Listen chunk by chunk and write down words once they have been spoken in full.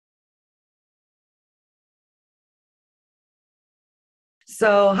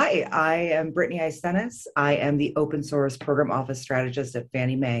Hi, I am Brittany Istenes. I am the Open Source Program Office Strategist at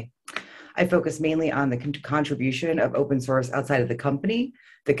Fannie Mae. I focus mainly on the contribution of open source outside of the company,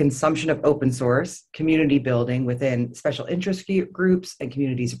 the consumption of open source, community building within special interest groups and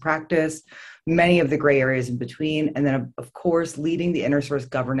communities of practice, many of the gray areas in between, and then, of course, leading the InnerSource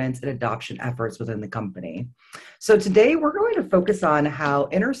governance and adoption efforts within the company. So today we're going to focus on how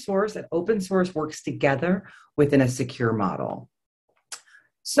InnerSource and open source works together within a secure model.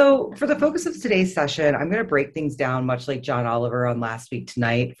 So, for the focus of today's session, I'm going to break things down much like John Oliver on Last Week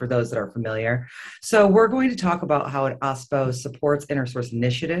Tonight, for those that are familiar. So, we're going to talk about how an OSPO supports InnerSource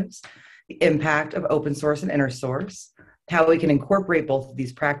initiatives, the impact of open source and InnerSource, how we can incorporate both of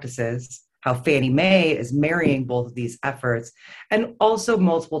these practices, how Fannie Mae is marrying both of these efforts, and also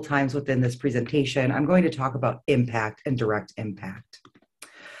multiple times within this presentation, I'm going to talk about impact and direct impact.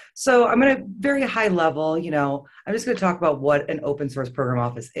 So I'm going to very high level, I'm just going to talk about what an open source program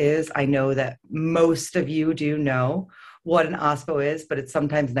office is. I know that most of you do know what an OSPO is, but it's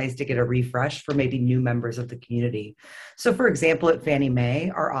sometimes nice to get a refresh for maybe new members of the community. So for example, at Fannie Mae,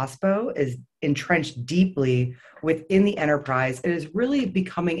 our OSPO is entrenched deeply within the enterprise. It is really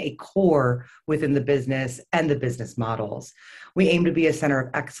becoming a core within the business and the business models. We aim to be a center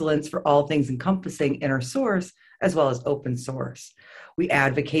of excellence for all things encompassing InnerSource as well as open source. We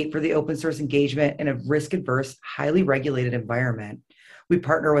advocate for the open source engagement in a risk-averse, highly regulated environment. We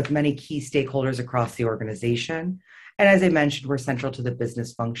partner with many key stakeholders across the organization. And as I mentioned, we're central to the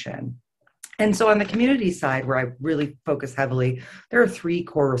business function. And so on the community side, where I really focus heavily, there are three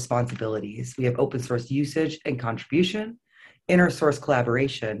core responsibilities. We have open source usage and contribution, InnerSource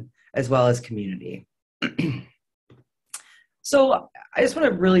collaboration, as well as community. So I just want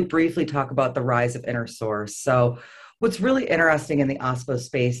to really briefly talk about the rise of InnerSource. So what's really interesting in the OSPO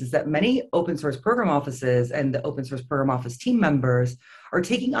space is that many open source program offices and the open source program office team members are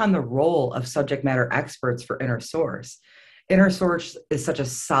taking on the role of subject matter experts for InnerSource. InnerSource is such a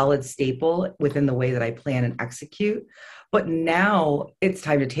solid staple within the way that I plan and execute, but now it's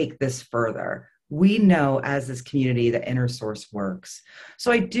time to take this further. We know as this community that InnerSource works. So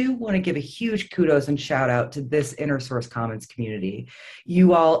I do want to give a huge kudos and shout out to this InnerSource Commons community.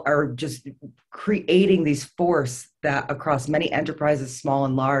 You all are just creating these force that across many enterprises, small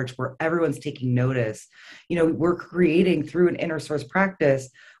and large, where everyone's taking notice. We're creating through an InnerSource practice,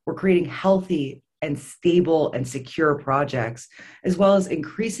 we're creating healthy and stable and secure projects, as well as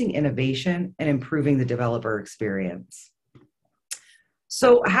increasing innovation and improving the developer experience.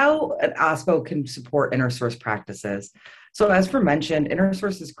 So how an OSPO can support InnerSource practices. So as mentioned,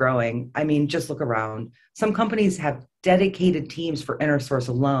 InnerSource is growing. Just look around. Some companies have dedicated teams for InnerSource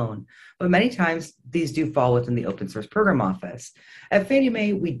alone, but many times these do fall within the open source program office. At Fannie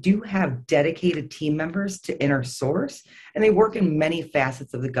Mae, we do have dedicated team members to InnerSource, and they work in many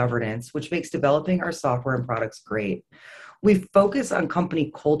facets of the governance, which makes developing our software and products great. We focus on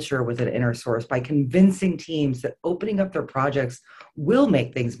company culture within InnerSource by convincing teams that opening up their projects will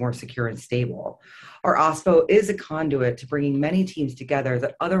make things more secure and stable. Our OSPO is a conduit to bringing many teams together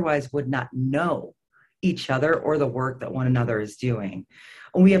that otherwise would not know each other or the work that one another is doing.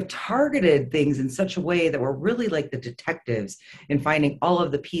 And we have targeted things in such a way that we're really like the detectives in finding all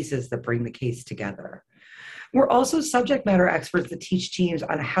of the pieces that bring the case together. We're also subject matter experts that teach teams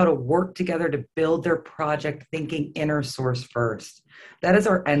on how to work together to build their project thinking InnerSource first. That is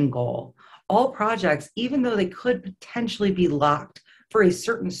our end goal. All projects, even though they could potentially be locked for a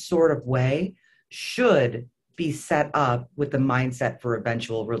certain sort of way, should be set up with the mindset for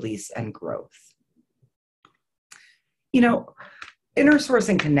eventual release and growth. InnerSource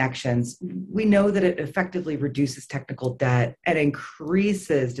and connections, we know that it effectively reduces technical debt and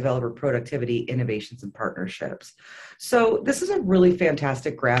increases developer productivity, innovations, and partnerships. So this is a really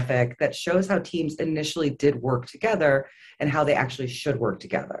fantastic graphic that shows how teams initially did work together and how they actually should work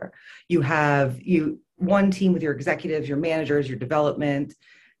together. You have one team with your executives, your managers, your development,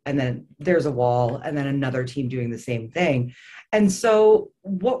 and then there's a wall, and then another team doing the same thing. And so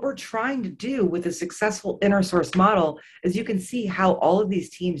what we're trying to do with a successful InnerSource model is you can see how all of these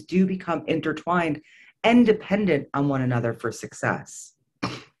teams do become intertwined and dependent on one another for success.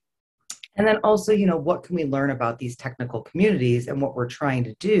 And then also, what can we learn about these technical communities and what we're trying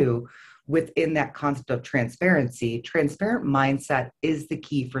to do within that concept of transparency? Transparent mindset is the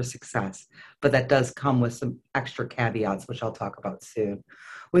key for success, but that does come with some extra caveats, which I'll talk about soon.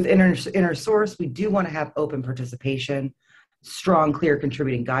 With InnerSource, we do want to have open participation, strong, clear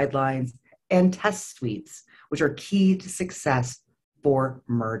contributing guidelines, and test suites, which are key to success for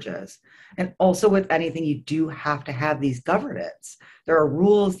merges. And also with anything, you do have to have these governance. There are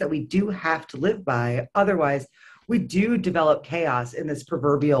rules that we do have to live by. Otherwise, we do develop chaos in this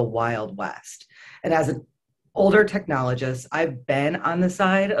proverbial Wild West. And as an older technologist, I've been on the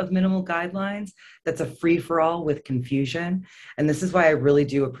side of minimal guidelines. That's a free-for-all with confusion. And this is why I really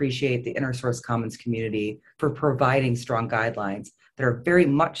do appreciate the InnerSource Commons community for providing strong guidelines that are very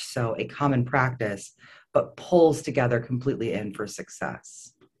much so a common practice, but pulls together completely in for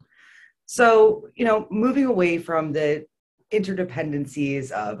success. So, moving away from the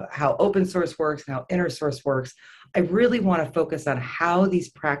interdependencies of how open source works and how InnerSource works, I really want to focus on how these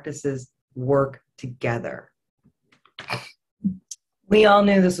practices work together. We all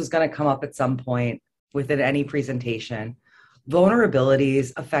knew this was going to come up at some point within any presentation.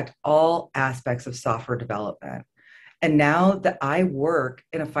 Vulnerabilities affect all aspects of software development. And now that I work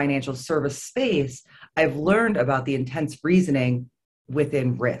in a financial service space, I've learned about the intense reasoning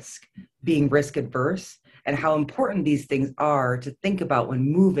within risk, being risk adverse, and how important these things are to think about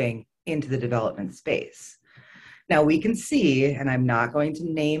when moving into the development space. Now we can see, and I'm not going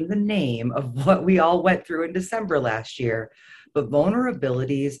to name the name of what we all went through in December last year, but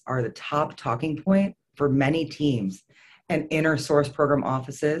vulnerabilities are the top talking point for many teams, and InnerSource program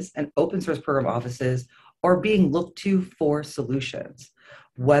offices and open source program offices are being looked to for solutions,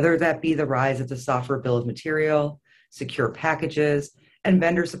 whether that be the rise of the software bill of material, secure packages, and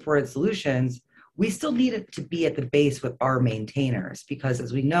vendor-supported solutions. We still need it to be at the base with our maintainers because,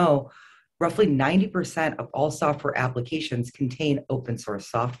 as we know, roughly 90% of all software applications contain open source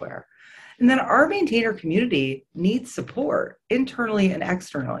software. And then our maintainer community needs support internally and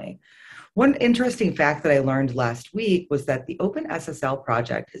externally. One interesting fact that I learned last week was that the OpenSSL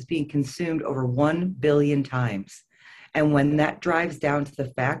project is being consumed over 1 billion times. And when that drives down to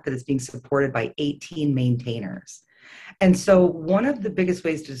the fact that it's being supported by 18 maintainers. And so one of the biggest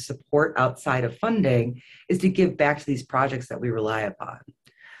ways to support outside of funding is to give back to these projects that we rely upon.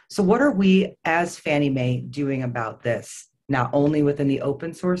 So what are we as Fannie Mae doing about this, not only within the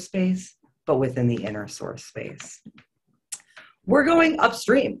open source space, but within the InnerSource space? We're going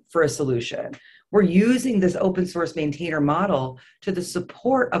upstream for a solution. We're using this open source maintainer model to the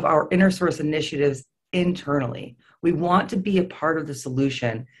support of our InnerSource initiatives internally. We want to be a part of the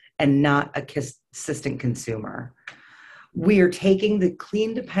solution and not a consistent consumer. We are taking the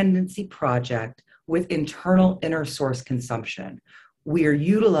Clean Dependency Project with internal InnerSource consumption. We are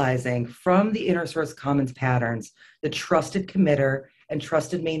utilizing from the InnerSource Commons patterns the trusted committer and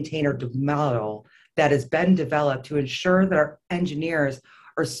trusted maintainer model that has been developed to ensure that our engineers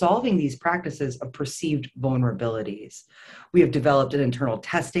are solving these practices of perceived vulnerabilities. We have developed an internal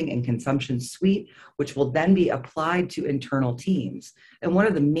testing and consumption suite, which will then be applied to internal teams. And one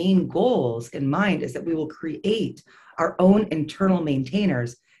of the main goals in mind is that we will create our own internal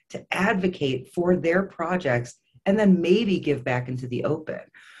maintainers to advocate for their projects and then maybe give back into the open.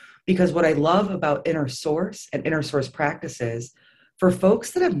 Because what I love about InnerSource and InnerSource practices, for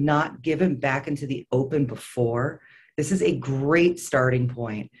folks that have not given back into the open before, this is a great starting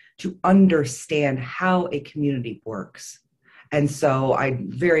point to understand how a community works. And so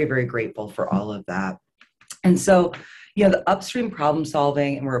I'm very, very grateful for all of that. And so, the upstream problem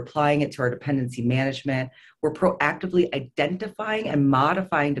solving, and we're applying it to our dependency management. We're proactively identifying and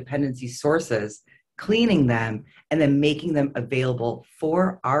modifying dependency sources, cleaning them, and then making them available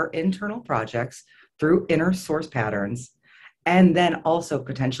for our internal projects through InnerSource patterns, and then also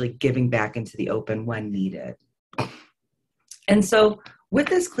potentially giving back into the open when needed. And so with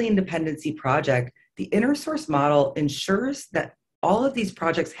this Clean Dependency Project, the InnerSource model ensures that all of these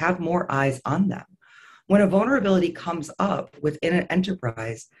projects have more eyes on them. When a vulnerability comes up within an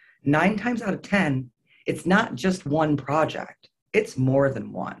enterprise, 9 times out of 10, it's not just one project, it's more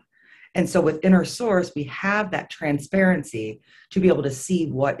than one. And so with InnerSource, we have that transparency to be able to see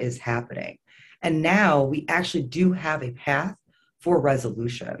what is happening. And now we actually do have a path for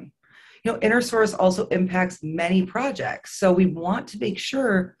resolution. InnerSource also impacts many projects. So we want to make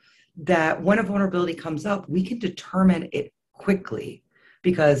sure that when a vulnerability comes up, we can determine it quickly.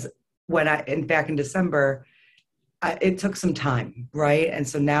 Because back in December, it took some time, right? And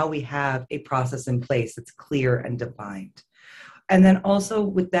so now we have a process in place that's clear and defined. And then also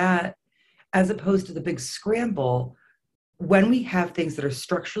with that, as opposed to the big scramble, when we have things that are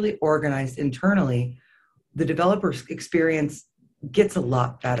structurally organized internally, the developer experience gets a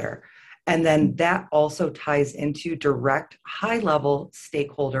lot better. And then that also ties into direct high-level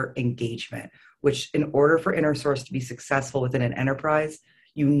stakeholder engagement, which in order for InnerSource to be successful within an enterprise,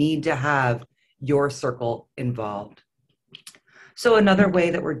 you need to have your circle involved. So another way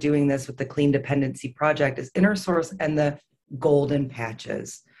that we're doing this with the Clean Dependency Project is InnerSource and the golden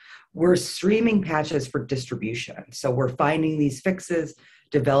patches. We're streaming patches for distribution. So we're finding these fixes,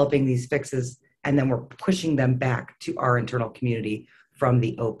 developing these fixes, and then we're pushing them back to our internal community from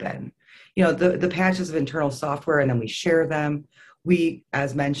the open. The patches of internal software, and then we share them. We,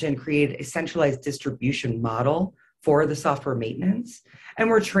 as mentioned, create a centralized distribution model for the software maintenance, and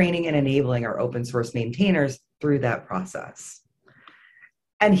we're training and enabling our open source maintainers through that process.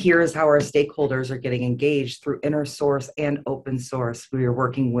 And here's how our stakeholders are getting engaged through InnerSource and open source. We are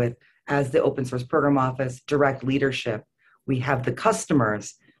working with, as the open source program office, direct leadership. We have the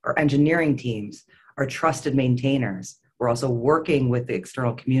customers, our engineering teams, our trusted maintainers. We're also working with the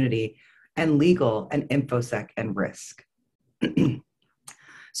external community and legal and InfoSec and risk.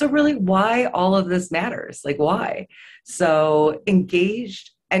 So really, why all of this matters? Like, why? So engaged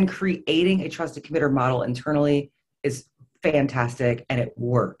and creating a trusted committer model internally is fantastic, and it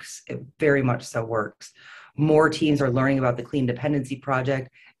works. It very much so works. More teams are learning about the Clean Dependency Project,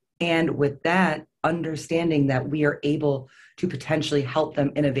 and with that, understanding that we are able to potentially help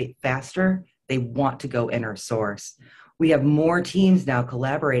them innovate faster, they want to go InnerSource. We have more teams now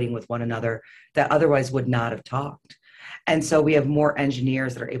collaborating with one another that otherwise would not have talked. And so we have more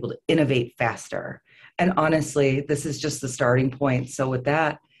engineers that are able to innovate faster. And honestly, this is just the starting point. So with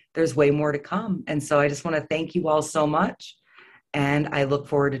that, there's way more to come. And so I just want to thank you all so much. And I look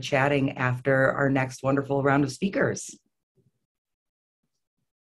forward to chatting after our next wonderful round of speakers.